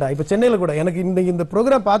கன்சிஸ்டண்டா இப்ப சென்னையில கூட எனக்கு இந்த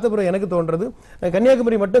ப்ரோக்ராம் பார்த்த பிறகு எனக்கு தோன்றது,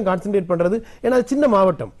 கன்னியாகுமரி மட்டும் கான்சென்ட்ரேட் பண்றது. ஏன்னா சின்ன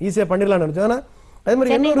மாவட்டம், ஈஸியா பண்ணிடலாம்னு நினைச்சேன். ஆனா அதே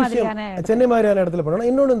மாதிரி இன்னொரு விஷயம், சென்னை மாதிரியான இடத்துல பண்ணணும்.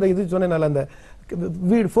 இன்னொன்று இந்த இது சொன்னேன், அந்த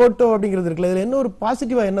போட்டோ அப்படிங்கிறது இருக்குல்ல, இதுல என்ன ஒரு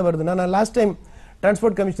பாசிட்டிவா என்ன வருதுன்னா, நான் லாஸ்ட் டைம்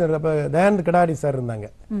டிரான்ஸ்போர்ட் கமிஷனர் அப்ப தயானந்த் கடாரி சார் இருந்தாங்க,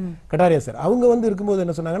 கடாரியா சார். அவங்க வந்து இருக்கும்போது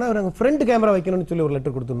என்ன சொன்னாங்கன்னா, அவங்க ஃப்ரண்ட் கேமரா வைக்கணும்னு சொல்லி ஒரு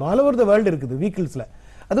லெட்டர் கொடுத்துருந்தோம். ஆல் ஓவர் த வேர்ல்டு இருக்குது வெஹிக்கிள்ஸ்ல.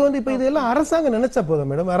 அது வந்து இப்ப இதெல்லாம் அரசாங்கம் நினைச்சா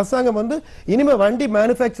போதும் மேடம். அரசாங்கம் வந்து இனிமே வண்டி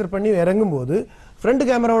மேனுஃபேக்சர் பண்ணி இறங்கும் போது ஃப்ரண்ட்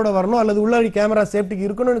கேமராவோட வரணும், அல்லது உள்ளாடி கேமரா சேஃப்டிக்கு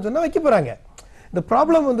இருக்கணும்னு சொன்னா வைக்க போறாங்க. இந்த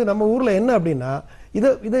ப்ராப்ளம் வந்து நம்ம ஊர்ல என்ன அப்படின்னா,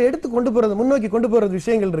 இதை எடுத்து கொண்டு போறது, முன்னோக்கி கொண்டு போறது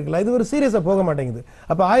விஷயங்கள் இருக்குல்ல, இது ஒரு சீரியஸா போக மாட்டேங்குது.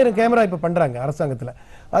 அப்ப 1000 கேமரா இப்ப பண்றாங்க அரசாங்கத்துல.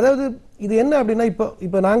 அதாவது இது என்ன அப்படின்னா,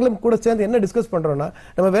 இப்ப நாங்களும் கூட சேர்ந்து என்ன டிஸ்கஸ் பண்றோம்னா,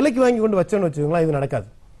 நம்ம விலைக்கு வாங்கி கொண்டு வச்சோம்னு வச்சுக்கோங்களேன், இது நடக்காது,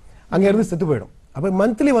 அங்க இருந்து செத்து போயிடும். அப்ப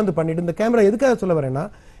மந்த்லி வந்து பண்ணிட்டு இந்த கேமரா எதுக்காக சொல்ல வரேன்னா,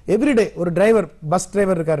 எவ்ரிடே ஒரு டிரைவர், பஸ்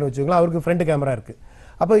டிரைவர் இருக்காருன்னு வச்சுக்கோங்களேன், அவருக்கு ஃப்ரண்ட் கேமரா இருக்கு.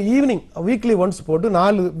 அப்ப ஈவினிங் வீக்லி ஒன்ஸ் போட்டு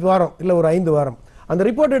 4 வாரம் இல்ல ஒரு 5 வாரம் அந்த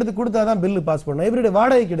ரிப்போர்ட் எடுத்து கொடுத்தாதான் பில்லு பாஸ் பண்ணணும். எவ்ரிடே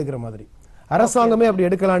வாடகைக்கு எடுக்கிற மாதிரி அரசாங்கமே அப்படி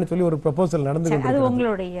எடுக்கலாம்னு சொல்லி ஒரு ப்ரொபோசல் நடந்து. அது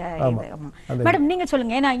உங்களுடைய மேடம், நீங்க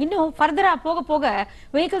சொல்லுங்க. ஏன்னா இன்னும் ஃபர்தரா போக போக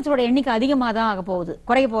வெஹிக்கிள்ஸோட எண்ணிக்கை அதிகமா தான் ஆக போகுது,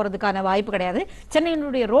 குறைய போறதுக்கான வாய்ப்பு கிடையாது.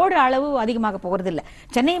 சென்னையினுடைய ரோடு அளவு அதிகமாக போகிறது இல்ல.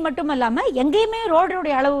 சென்னை மட்டும் இல்லாம எங்கேயுமே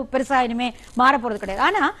ரோடுடைய அளவு பெருசா இனிமே மாற போறது கிடையாது.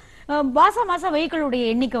 ஆனா மாசம் வெஹிக்கிளுடைய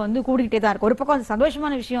எண்ணிக்கை வந்து கூடிக்கிட்டே தான் இருக்கு. ஒரு பக்கம் அது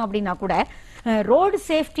சந்தோஷமான விஷயம் அப்படின்னா கூட, road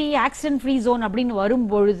safety, accident free zone அப்படின்னு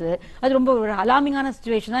வரும்பொழுது அது ரொம்ப ஒரு அலார்மிங்கான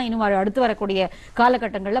சிச்சுவேஷன் தான். இன்னும் அடுத்து வரக்கூடிய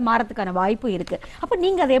காலகட்டங்களில் மாறத்துக்கான வாய்ப்பு இருக்கு. அப்ப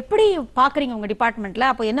நீங்க அதை எப்படி பாக்குறீங்க உங்க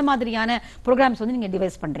டிபார்ட்மெண்ட்ல? அப்போ என்ன மாதிரியான ப்ரோக்ராம்ஸ் வந்து நீங்க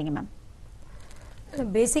டிவைஸ் பண்றீங்க ma'am?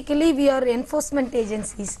 Basically we are enforcement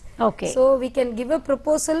agencies. Okay. So we can give a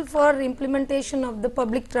proposal for implementation of the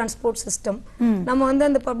public transport system. நம்ம வந்து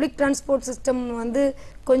அந்த public transport system வந்து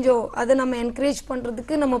கொஞ்சம் அதை நம்ம என்கரேஜ்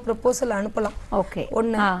பண்றதுக்கு நம்ம ப்ரொபோசல் அனுப்பலாம். ஓகே.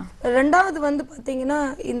 ஒண்ணு. ரெண்டாவது வந்து பாத்தீங்கன்னா,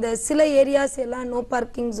 இந்த சில ஏரியாஸ் எல்லாம் நோ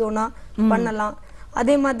பார்க்கிங் ஜோனா பண்ணலாம்.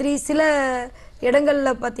 அதே மாதிரி சில இடங்கள்ல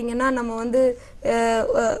பாத்தீங்கன்னா நம்ம வந்து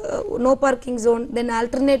நோ பார்க்கிங் ஜோன், தென்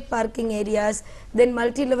ஆல்டர்னேட் பார்க்கிங் ஏரியாஸ், தென்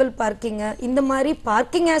மல்டி லெவல் பார்க்கிங், இந்த மாதிரி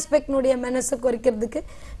பார்க்கிங் ஆஸ்பெக்ட்னுடைய மெனஸை குறைக்கிறதுக்கு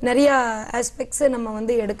நிறைய ஆஸ்பெக்ட்ஸை நம்ம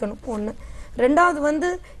வந்து எடுக்கணும். ஒன்று. ரெண்டாவது வந்து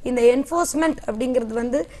இந்த என்ஃபோர்ஸ்மெண்ட் அப்படிங்கிறது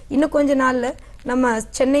வந்து இன்னும் கொஞ்ச நாள்ல நம்ம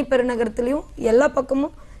சென்னை பெருநகரத்திலையும் எல்லா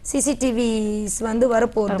பக்கமும் சிசிடிவிஸ் வந்து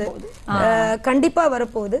வரப்போகுது, கண்டிப்பா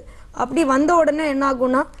வரப்போகுது. அப்படி வந்த உடனே என்ன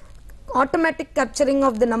ஆகும்னா, automatic capturing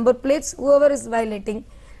of the number plates whoever is violating.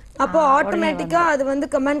 அப்போ ஆட்டோமேட்டிக்கா அது வந்து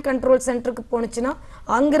கமாண்ட் கண்ட்ரோல் சென்டருக்கு போனுச்சுன்னா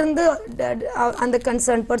அங்கிருந்து அந்த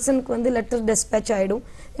கன்சர்ன் பர்சனுக்கு வந்து லெட்டர் டிஸ்பேச் ஆயிடும்.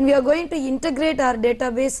 and we are going to integrate our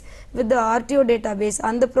database with the RTO database.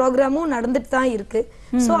 அந்த ப்ரோக்ராமும் நடந்துட்டு தான் இருக்கு.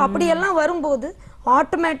 ஸோ அப்படி எல்லாம் வரும்போது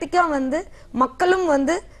ஆட்டோமேட்டிக்கா வந்து மக்களும்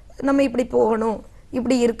வந்து நம்ம இப்படி போகணும்,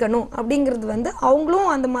 இப்படி இருக்கணும் அப்படிங்கிறது வந்து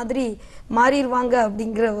அவங்களும் அந்த மாதிரி மாறிடுவாங்க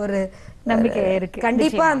அப்படிங்கிற ஒரு நம்பிக்கை இருக்கு.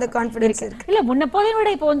 கண்டிப்பா அந்த கான்ஃபிடன்ஸ் இருக்கு. இல்ல முன்ன போதையோட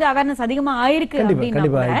இப்போ வந்து அவேர்னஸ் அதிகமா ஆயிருக்கு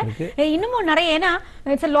அப்படின்னா இன்னமும் நிறைய, ஏன்னா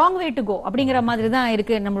it's a long way to go அப்படிங்கிற மாதிரி தான்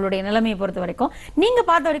இருக்கு நம்மளுடைய நிலைமையை பொறுத்த வரைக்கும். நீங்க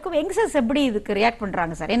பார்த்த வரைக்கும் யங்ஸ்டர்ஸ் எப்படி இதுக்கு ரியாக்ட்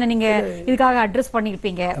பண்றாங்க சார்? ஏன்னா நீங்க இதுக்காக அட்ரஸ்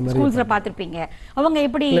பண்ணிருப்பீங்க, ஸ்கூல்ஸ்ல பாத்திருப்பீங்க, அவங்க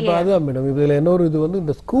எப்படி? அதான் மேடம், இதுல இன்னொரு இது வந்து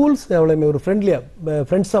இந்த ஸ்கூல்ஸ் எவ்வளவுமே ஒரு ஃப்ரெண்ட்லியா,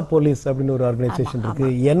 ஃப்ரெண்ட்ஸ் ஆஃப் போலீஸ் அப்படின்னு ஒரு ஆர்கனைசேஷன் இருக்கு,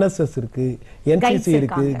 NSS இருக்கு, NCC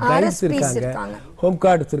இருக்கு, கைட்ஸ் இருக்காங்க, ஹோம்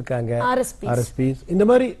கார்ட்ஸ் இருக்காங்க, RSPs, இந்த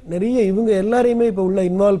மாதிரி நிறைய இவங்க எல்லாரையுமே இப்ப உள்ள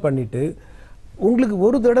இன்வால்வ் பண்ணிட்டு உங்களுக்கு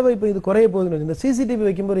ஒரு தடவை இப்ப இது குறைய போகுதுன்னு, இந்த சிசிடிவி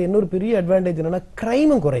வைக்கும்போது இன்னொரு பெரிய அட்வான்டேஜ் என்னன்னா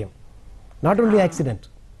கிரைமும் குறையும். நாட் ஒன்லி ஆக்சிடென்ட்,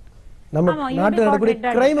 நம்ம நாட்டில் நடக்கக்கூடிய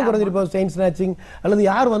கிரைமும் குறைஞ்சிருப்போம். செயின் ஸ்நாச்சிங் அல்லது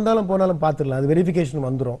யார் வந்தாலும் போனாலும் பார்த்துடலாம், அது வெரிஃபிகேஷன்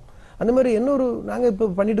வந்துடும். அந்த மாதிரி இன்னொரு நாங்கள் இப்போ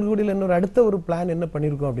பண்ணிட்டு இருக்கக்கூடிய இன்னொரு அடுத்த ஒரு பிளான் என்ன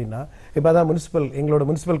பண்ணியிருக்கோம் அப்படின்னா, இப்போ அதான் எங்களோட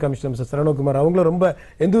முனிசிபல் கமிஷனர் மிஸ்டர் சரணகுமார் அவங்களும் ரொம்ப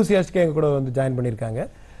எந்தூசியாஸ்டிக்காக எங்க கூட வந்து ஜாயின் பண்ணியிருக்காங்க.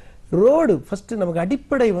 ரோடு ஃபர்ஸ்ட் நமக்கு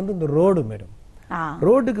அடிப்படை வந்து இந்த ரோடு மேடம்.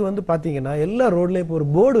 ரோடுக்கு வந்து பாத்தீங்கன்னா எல்லா ரோட்லயும் இப்போ ஒரு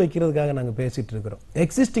போர்டு வைக்கிறதுக்காக நாங்க பேசிட்டு இருக்கிறோம்.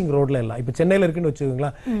 எக்ஸிஸ்டிங் ரோட்ல எல்லாம் இப்ப சென்னையில இருக்குன்னு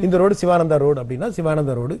வச்சுக்கோங்களா, இந்த ரோடு சிவானந்தா ரோடு அப்படின்னா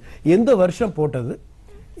சிவானந்தா ரோடு எந்த வருஷம் போட்டது,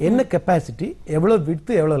 என்ன கெப்பாசிட்டி, எவ்வளவு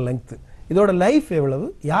விட்த், எவ்வளவு லெங்த், இதோட லைஃப் எவ்வளவு,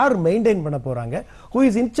 யார் மெயின்டைன் பண்ண போறாங்க, who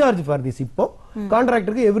is incharge for this. இப்போ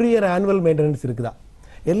கான்ட்ராக்டருக்கு எவ்ரி இயர் ஆனுவல் மெயின்டெனன்ஸ் இருக்குதா,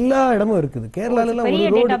 எல்லா இடமும் இருக்குது. கேரளால எல்லாம்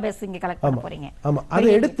ஒரு ரோடு. ஆமா, அதை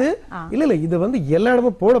எடுத்து இல்ல இது வந்து எல்லா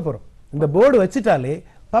இடமும் போட போறோம். இந்த போர்டு வச்சுட்டாலே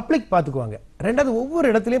பப்ளிக் பாத்துக்குவாங்க. ரெண்டாவது ஒவ்வொரு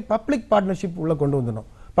இடத்துலயும் பப்ளிக் பார்ட்னர்ஷிப் உள்ள கொண்டு வந்துடணும்.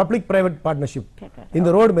 பப்ளிக் பிரைவேட் பார்ட்னர்ஷிப் இந்த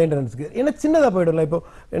ரோடு மெயின்டெனன்ஸ்க்கு. ஏன்னா சின்னதா போயிடலாம். இப்போ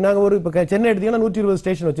நாங்க ஒரு இப்போ சென்னை எடுத்தீங்கன்னா 120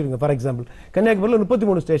 ஸ்டேஷன் வச்சிருக்கோங்க ஃபார் எக்ஸாம்பிள். கன்னியாகுமரியில்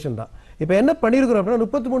 33 ஸ்டேஷன் தான். இப்போ என்ன பண்ணிருக்கிறோம் அப்படின்னா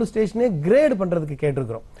 33 ஸ்டேஷனே கிரேட் பண்றதுக்கு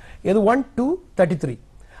கேட்டிருக்கிறோம். எது 1 to 33.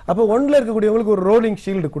 அப்போ 1ல இருக்கக்கூடியவங்களுக்கு ஒரு ரோலிங்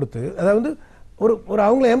ஷீல்டு கொடுத்து, அதாவது ஒரு ஒரு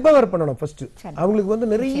அவங்களை எம்பவர் பண்ணணும். ஃபர்ஸ்ட் அவங்களுக்கு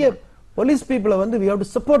வந்து நிறைய போலீஸ் பீப்புளை வந்து we have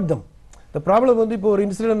to support them. The problem வந்து இப்போ ஒரு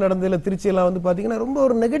இன்சிடென்ட் நடந்ததுல திருச்சி எல்லாம் வந்து பாத்தீங்கன்னா ரொம்ப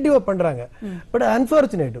ஒரு நெகட்டிவா பண்றாங்க. பட்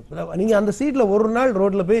அன்பார்ச்சுனேட், நீங்க அந்த சீட்ல ஒரு நாள்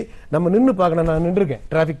ரோட்ல போய் நம்ம நின்னு பார்க்கணும். நான் நின்றுக்கேன்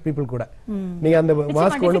டிராபிக் பீப்புள் கூட. நீங்க அந்த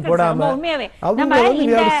மாஸ்க் ஒண்ணு போடாம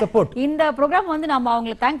இந்த ப்ரோக்ராம் வந்து நம்ம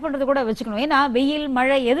அவங்களை தேங்க் பண்றது கூட வச்சுக்கணும். ஏன்னா வெயில்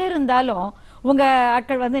மழை எது இருந்தாலும் உங்க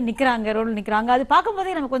ஆட்கள் வந்து நிக்கிறாங்க, ரோட்ல நிக்கிறாங்க. அது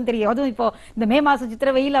பார்க்கும்போதே நமக்கு வந்து தெரியும். அதுவும் இப்போ இந்த மே மாசம்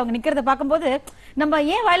சித்திர வெயில் அவங்க நிக்கிறத பார்க்கும்போது நம்ம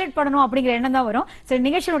ஏன் வயலேட் பண்ணணும் அப்படிங்கிற எண்ணம் தான் வரும். சரி,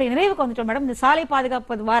 நிகழ்ச்சியுடைய நிறைவுக்கு வந்துட்டோம் மேடம். இந்த சாலை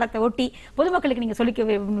பாதுகாப்பு வாரத்தை ஒட்டி பொதுமக்களுக்கு நீங்க சொல்லிக்க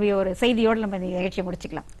விரும்பிய ஒரு செய்தியோடு நம்ம இந்த நிகழ்ச்சியை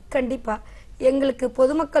முடிச்சுக்கலாம். கண்டிப்பா எங்களுக்கு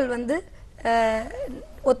பொதுமக்கள் வந்து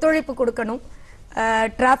ஒத்துழைப்பு கொடுக்கணும்.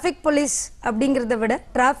 டிராபிக் போலீஸ் அப்படிங்கறத விட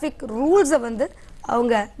டிராபிக் ரூல்ஸை வந்து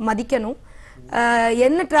அவங்க மதிக்கணும்.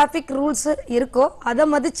 என்ன டிராபிக் ரூல்ஸ் இருக்கோ அதை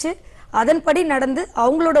மதிச்சு அதன்படி நடந்து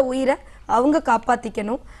அவங்களோட உயிரை அவங்க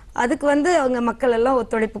காப்பாத்திக்கணும். அதுக்கு வந்து அவங்க மக்கள் எல்லாம்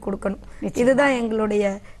ஒத்துழைப்பு கொடுக்கணும். இதுதான்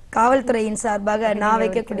எங்களுடைய காவல்துறையின் சார்பாக நான்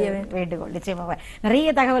வைக்கக்கூடிய வேண்டுகோள். நிச்சயமாக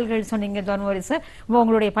நிறைய தகவல்கள் சொன்னீங்க ஜான்வரி சார்.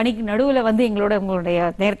 உங்களுடைய பணிக்கு நடுவில் வந்து எங்களோட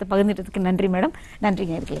உங்களுடைய நேரத்தை பகிர்ந்துட்டதுக்கு நன்றி மேடம். நன்றி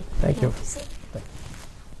நேயர்களே. தேங்க்யூ.